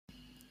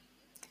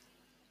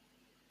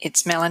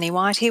It's Melanie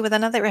White here with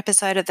another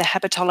episode of the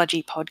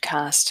Habitology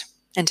podcast.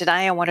 And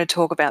today I want to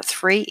talk about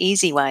 3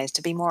 easy ways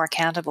to be more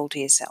accountable to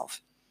yourself.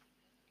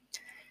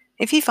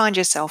 If you find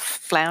yourself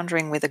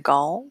floundering with a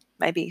goal,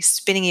 maybe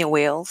spinning your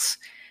wheels,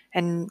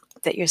 and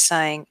that you're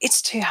saying,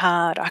 it's too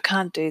hard, I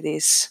can't do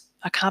this,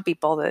 I can't be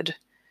bothered,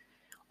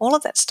 all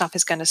of that stuff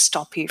is going to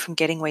stop you from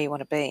getting where you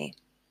want to be.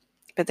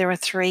 But there are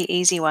 3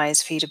 easy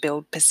ways for you to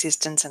build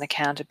persistence and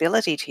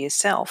accountability to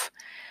yourself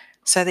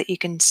so that you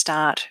can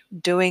start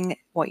doing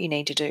what you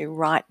need to do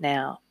right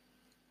now.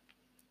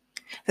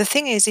 The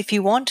thing is, if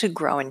you want to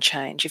grow and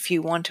change, if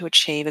you want to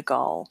achieve a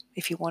goal,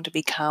 if you want to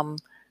become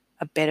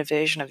a better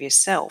version of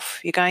yourself,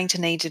 you're going to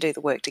need to do the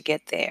work to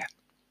get there.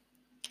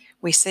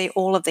 We see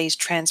all of these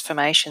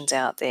transformations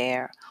out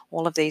there,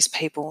 all of these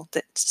people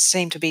that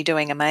seem to be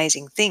doing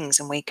amazing things,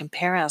 and we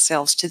compare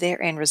ourselves to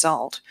their end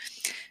result,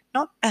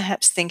 not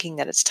perhaps thinking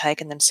that it's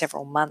taken them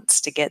several months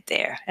to get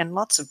there and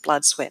lots of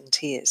blood, sweat, and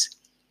tears.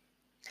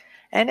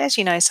 And as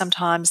you know,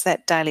 sometimes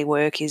that daily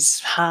work is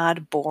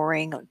hard,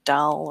 boring, or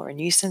dull, or a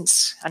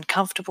nuisance,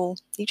 uncomfortable.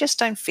 You just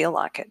don't feel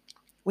like it.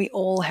 We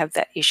all have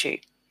that issue.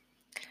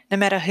 No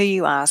matter who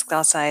you ask,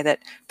 they'll say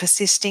that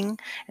persisting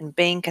and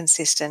being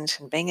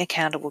consistent and being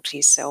accountable to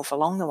yourself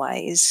along the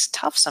way is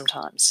tough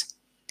sometimes.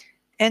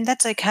 And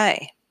that's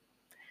okay.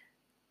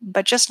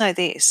 But just know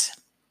this,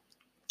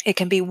 it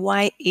can be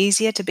way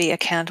easier to be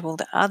accountable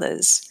to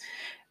others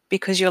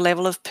because your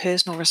level of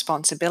personal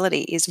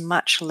responsibility is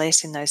much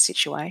less in those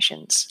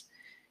situations.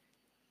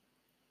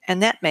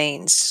 And that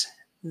means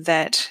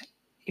that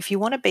if you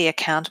want to be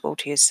accountable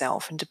to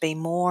yourself and to be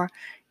more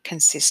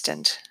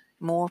consistent,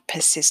 more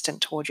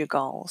persistent toward your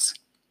goals,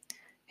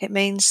 it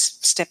means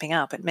stepping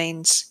up. It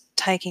means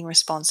taking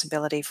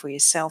responsibility for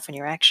yourself and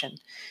your action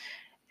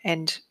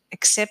and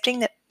accepting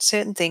that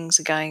certain things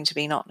are going to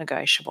be not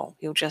negotiable.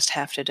 You'll just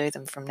have to do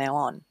them from now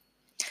on.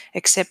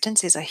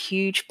 Acceptance is a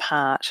huge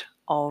part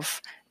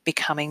of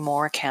becoming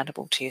more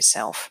accountable to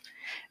yourself.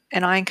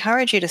 And I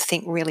encourage you to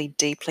think really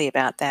deeply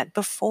about that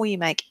before you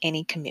make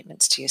any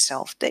commitments to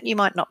yourself that you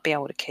might not be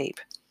able to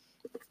keep.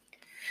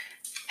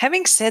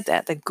 Having said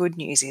that, the good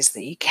news is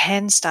that you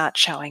can start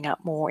showing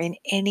up more in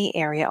any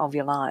area of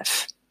your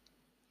life.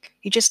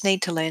 You just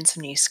need to learn some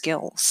new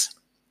skills.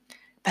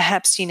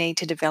 Perhaps you need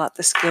to develop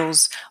the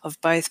skills of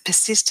both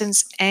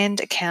persistence and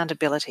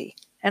accountability.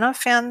 And I've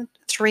found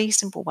 3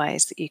 simple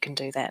ways that you can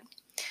do that.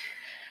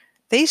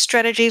 These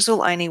strategies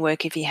will only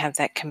work if you have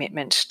that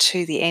commitment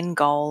to the end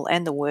goal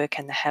and the work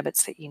and the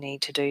habits that you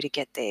need to do to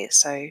get there.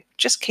 So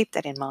just keep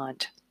that in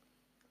mind.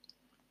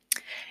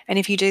 And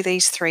if you do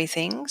these 3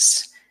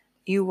 things,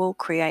 you will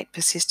create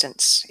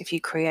persistence. If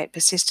you create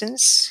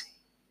persistence,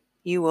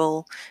 you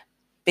will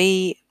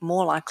be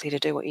more likely to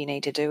do what you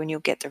need to do and you'll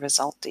get the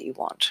result that you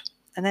want.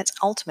 And that's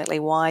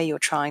ultimately why you're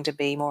trying to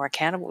be more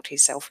accountable to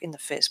yourself in the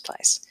first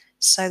place,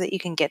 so that you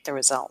can get the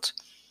result.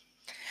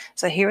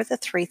 So here are the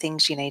 3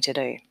 things you need to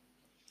do.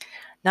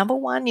 Number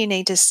 1, you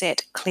need to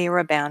set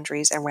clearer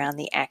boundaries around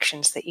the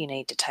actions that you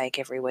need to take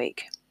every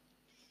week.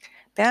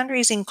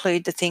 Boundaries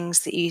include the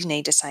things that you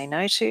need to say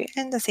no to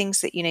and the things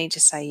that you need to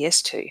say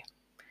yes to.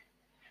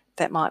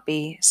 That might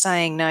be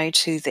saying no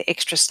to the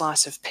extra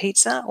slice of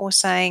pizza or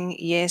saying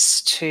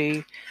yes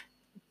to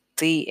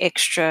the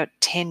extra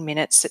 10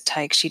 minutes it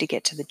takes you to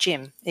get to the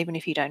gym, even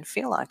if you don't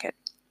feel like it,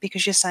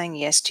 because you're saying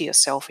yes to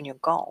yourself and your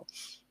goal.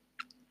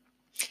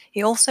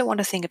 You also want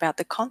to think about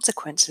the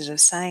consequences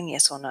of saying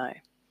yes or no.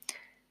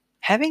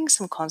 Having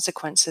some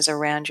consequences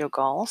around your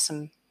goal,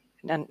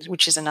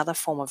 which is another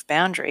form of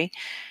boundary,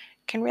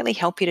 can really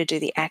help you to do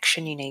the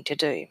action you need to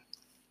do.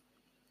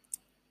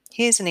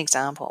 Here's an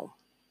example.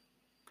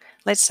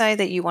 Let's say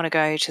that you want to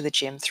go to the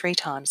gym 3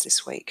 times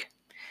this week,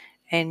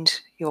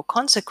 and your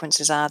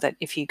consequences are that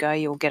if you go,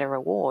 you'll get a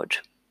reward,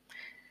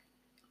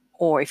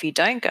 or if you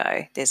don't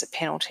go, there's a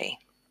penalty.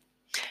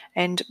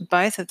 And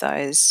both of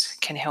those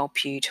can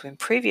help you to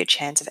improve your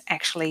chance of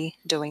actually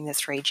doing the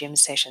 3 gym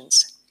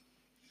sessions.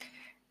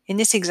 In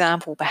this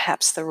example,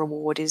 perhaps the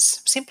reward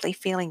is simply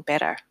feeling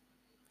better,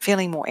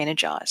 feeling more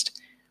energized,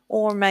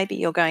 or maybe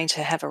you're going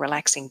to have a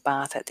relaxing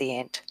bath at the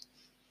end.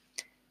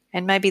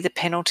 And maybe the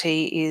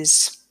penalty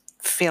is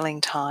feeling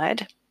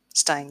tired,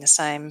 staying the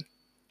same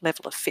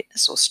level of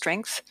fitness or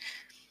strength,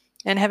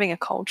 and having a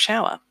cold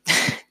shower.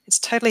 It's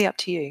totally up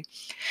to you.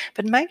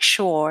 But make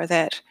sure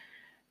that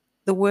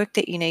the work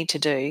that you need to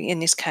do, in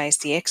this case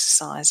the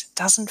exercise,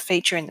 doesn't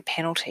feature in the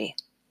penalty.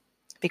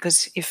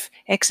 Because if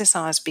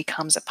exercise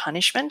becomes a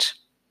punishment,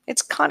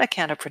 it's kind of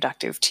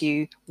counterproductive to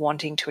you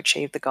wanting to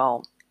achieve the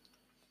goal.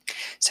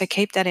 So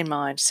keep that in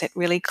mind. Set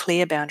really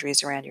clear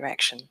boundaries around your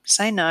action.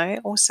 Say no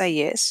or say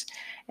yes,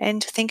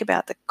 and think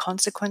about the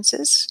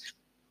consequences,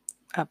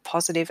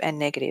 positive and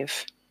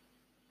negative,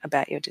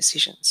 about your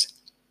decisions.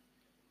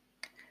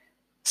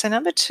 So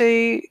number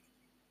 2,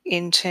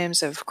 in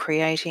terms of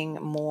creating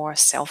more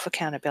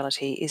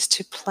self-accountability, is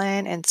to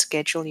plan and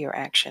schedule your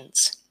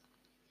actions.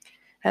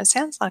 Now, it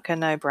sounds like a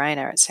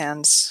no-brainer. It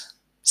sounds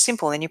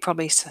simple, and you're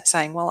probably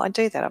saying, well, I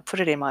do that. I put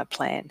it in my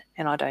plan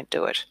and I don't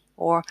do it.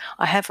 Or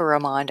I have a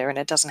reminder and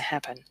it doesn't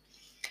happen.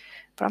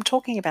 But I'm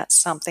talking about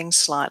something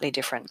slightly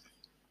different.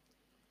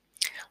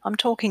 I'm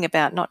talking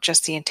about not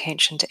just the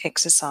intention to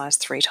exercise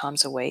 3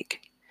 times a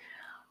week.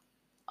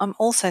 I'm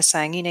also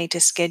saying you need to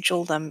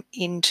schedule them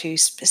into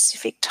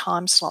specific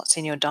time slots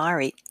in your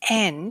diary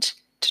and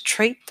to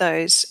treat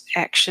those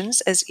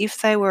actions as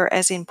if they were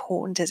as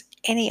important as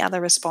any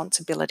other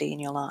responsibility in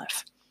your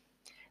life.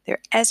 They're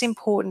as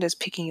important as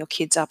picking your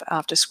kids up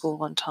after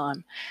school on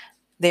time.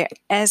 They're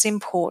as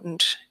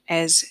important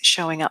as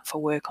showing up for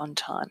work on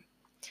time.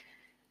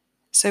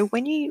 So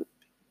when you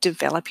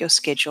develop your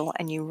schedule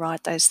and you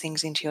write those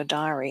things into your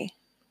diary,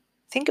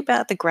 think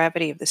about the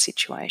gravity of the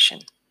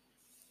situation.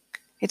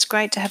 It's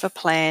great to have a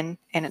plan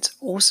and it's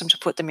awesome to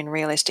put them in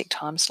realistic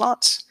time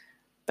slots,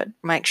 but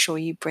make sure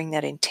you bring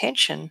that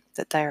intention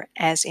that they're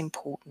as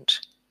important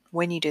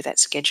when you do that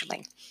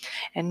scheduling.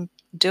 And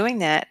doing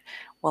that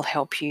will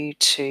help you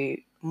to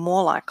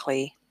more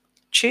likely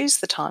choose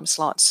the time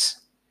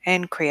slots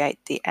and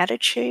create the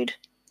attitude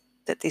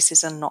that this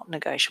is a not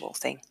negotiable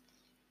thing.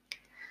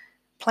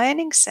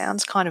 Planning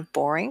sounds kind of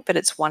boring, but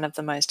it's one of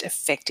the most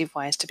effective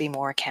ways to be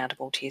more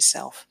accountable to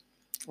yourself.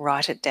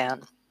 Write it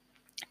down,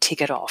 tick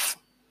it off.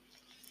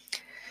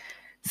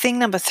 Thing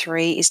number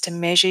 3 is to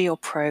measure your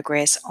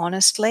progress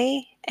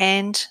honestly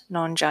and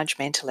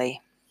non-judgmentally.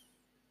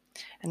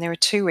 And there are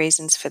 2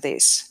 reasons for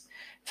this.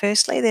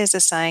 Firstly, there's a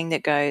saying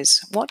that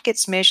goes, what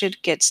gets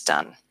measured gets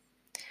done.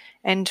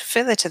 And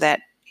further to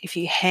that, if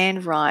you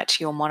handwrite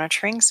your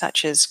monitoring,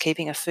 such as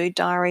keeping a food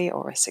diary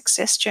or a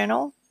success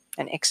journal,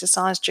 an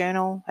exercise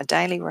journal, a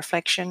daily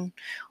reflection,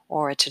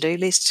 or a to-do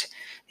list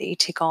that you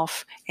tick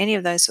off, any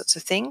of those sorts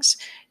of things,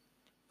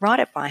 write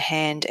it by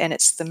hand, and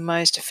it's the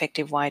most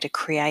effective way to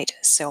create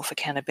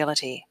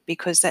self-accountability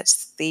because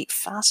that's the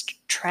fast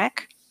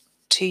track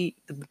to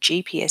the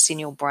GPS in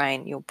your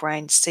brain. Your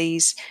brain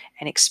sees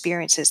and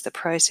experiences the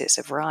process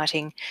of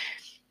writing,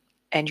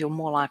 and you're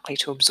more likely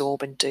to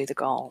absorb and do the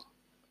goal.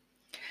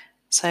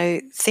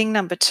 So thing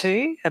number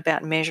 2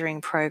 about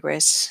measuring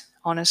progress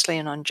honestly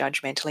and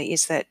non-judgmentally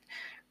is that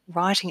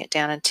writing it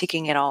down and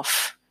ticking it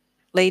off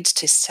leads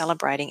to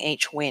celebrating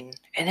each win.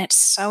 And it's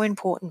so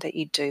important that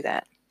you do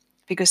that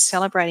because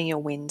celebrating your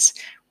wins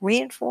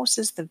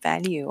reinforces the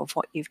value of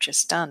what you've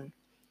just done.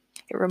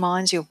 It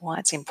reminds you of why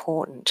it's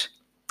important,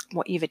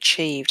 what you've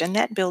achieved, and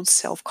that builds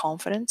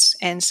self-confidence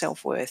and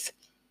self-worth.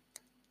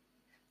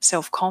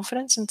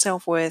 Self-confidence and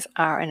self-worth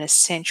are an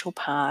essential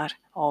part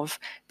of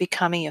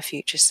becoming your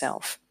future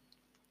self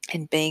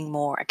and being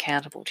more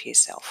accountable to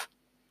yourself.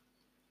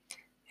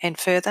 And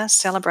further,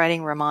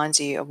 celebrating reminds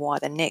you of why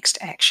the next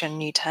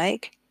action you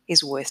take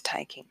is worth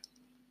taking.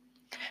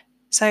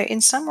 So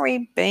in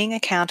summary, being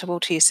accountable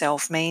to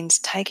yourself means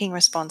taking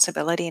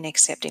responsibility and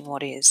accepting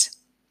what is.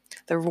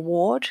 The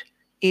reward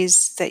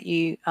is that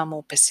you are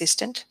more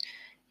persistent,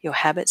 your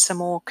habits are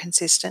more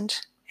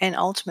consistent, and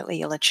ultimately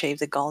you'll achieve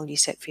the goal you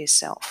set for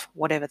yourself,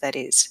 whatever that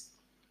is.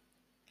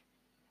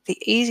 The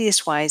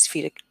easiest ways for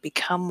you to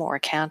become more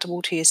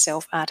accountable to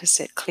yourself are to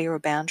set clearer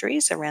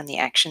boundaries around the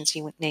actions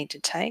you need to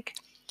take,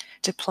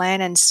 to plan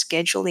and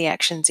schedule the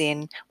actions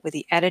in with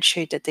the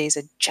attitude that these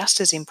are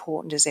just as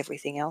important as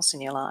everything else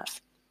in your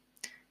life.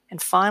 And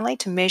finally,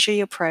 to measure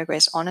your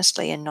progress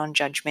honestly and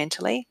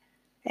non-judgmentally,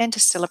 and to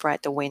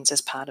celebrate the wins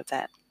as part of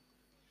that.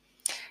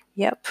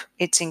 Yep,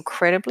 it's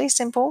incredibly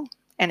simple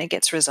and it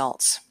gets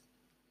results.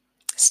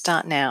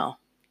 Start now.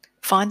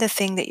 Find the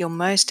thing that you're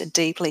most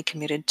deeply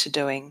committed to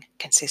doing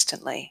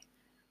consistently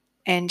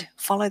and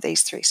follow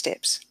these 3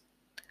 steps.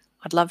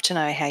 I'd love to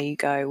know how you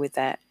go with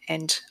that,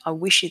 and I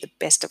wish you the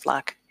best of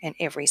luck and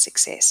every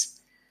success.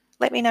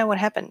 Let me know what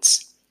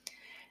happens.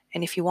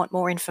 And if you want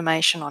more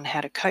information on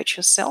how to coach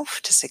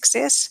yourself to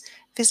success,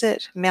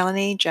 visit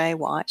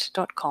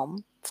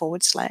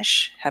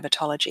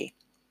melaniejwhite.com/habitology.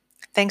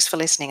 Thanks for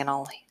listening, and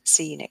I'll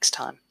see you next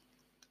time.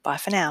 Bye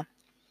for now.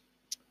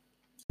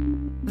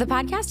 The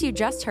podcast you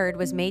just heard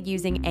was made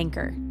using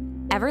Anchor.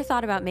 Ever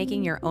thought about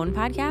making your own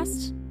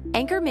podcast?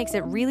 Anchor makes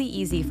it really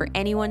easy for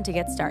anyone to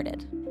get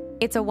started.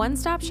 It's a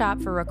one-stop shop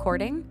for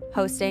recording,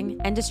 hosting,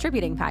 and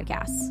distributing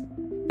podcasts.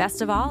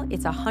 Best of all,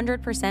 it's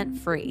 100%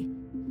 free.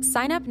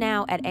 Sign up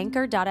now at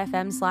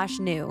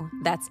anchor.fm/new.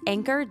 That's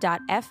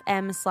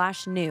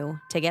anchor.fm/new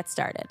to get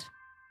started.